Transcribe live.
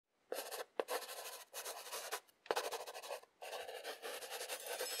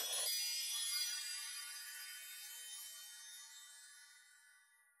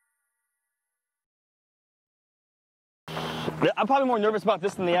I'm probably more nervous about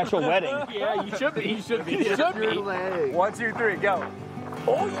this than the actual wedding. Yeah, you should be. You should be. You should be. 1, 2, 3, go.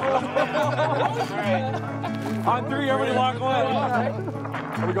 Oh, all right. On 3, everybody walk away.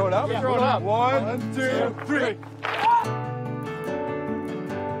 Are we going up? Yeah, going up. 1, 2, 3.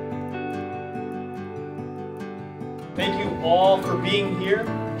 Thank you all for being here,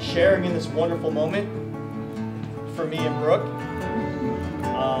 sharing in this wonderful moment for me and Brooke.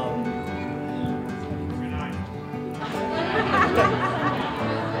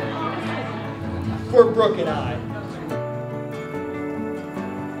 For Brooke and I.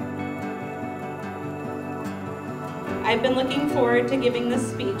 I've been looking forward to giving this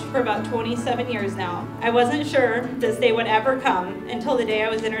speech for about 27 years now. I wasn't sure this day would ever come until the day I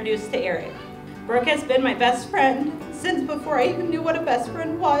was introduced to Eric. Brooke has been my best friend since before I even knew what a best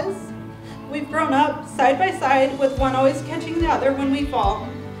friend was. We've grown up side by side with one always catching the other when we fall.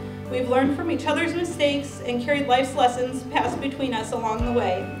 We've learned from each other's mistakes and carried life's lessons passed between us along the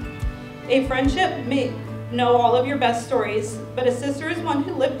way. A friendship may know all of your best stories, but a sister is one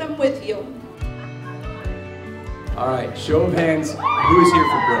who lived them with you. All right, show of hands, who is here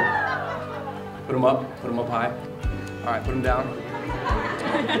for Brooke? Put them up high. All right, put them down.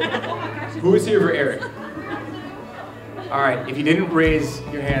 Who is here for Eric? All right, if you didn't raise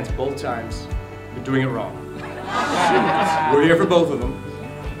your hands both times, you're doing it wrong. We're here for both of them.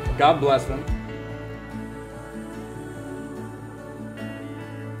 God bless them.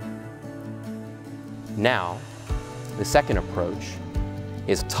 Now, the second approach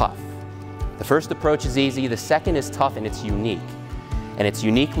is tough. The first approach is easy, the second is tough, and it's unique. And it's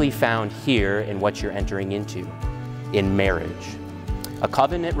uniquely found here in what you're entering into, in marriage. A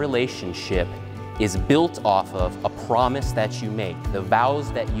covenant relationship is built off of a promise that you make, the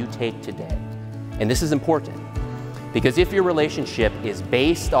vows that you take today. And this is important, because if your relationship is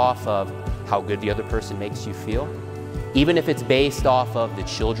based off of how good the other person makes you feel, even if it's based off of the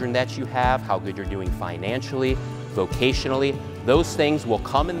children that you have, how good you're doing financially, vocationally, those things will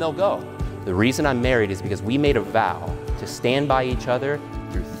come and they'll go. The reason I'm married is because we made a vow to stand by each other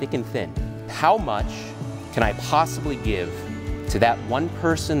through thick and thin. How much can I possibly give to that one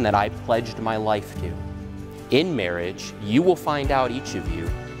person that I pledged my life to? In marriage, you will find out, each of you,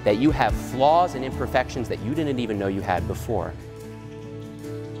 that you have flaws and imperfections that you didn't even know you had before.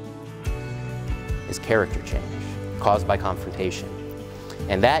 Is character change caused by confrontation.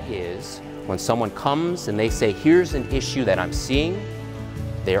 And that is when someone comes and they say, here's an issue that I'm seeing,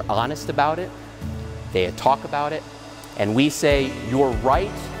 they're honest about it, they talk about it, and we say, you're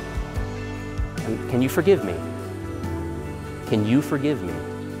right, can you forgive me? Can you forgive me?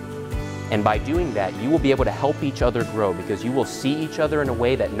 And by doing that, you will be able to help each other grow, because you will see each other in a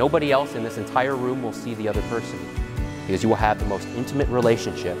way that nobody else in this entire room will see the other person, because you will have the most intimate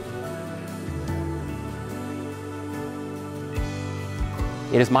relationship.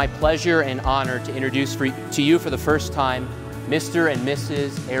 It is my pleasure and honor to introduce to you for the first time Mr. and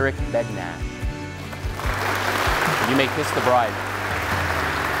Mrs. Eric Bednash. You may kiss the bride.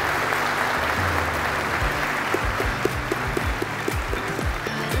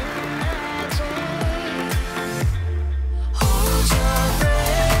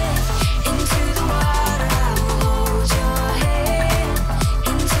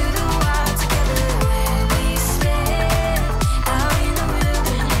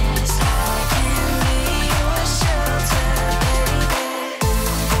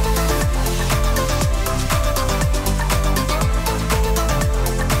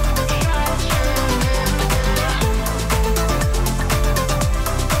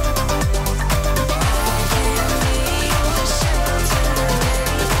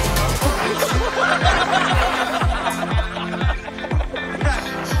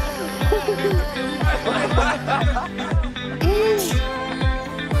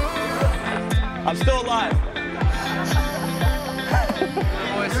 I'm still alive.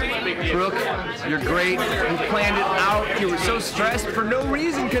 Brooke, you're great. You planned it out. You were so stressed for no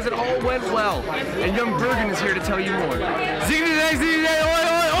reason because it all went well. And young Bergen is here to tell you more. Ziggity-day, oi,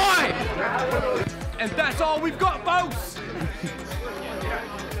 oi, oi! And that's all we've got, folks!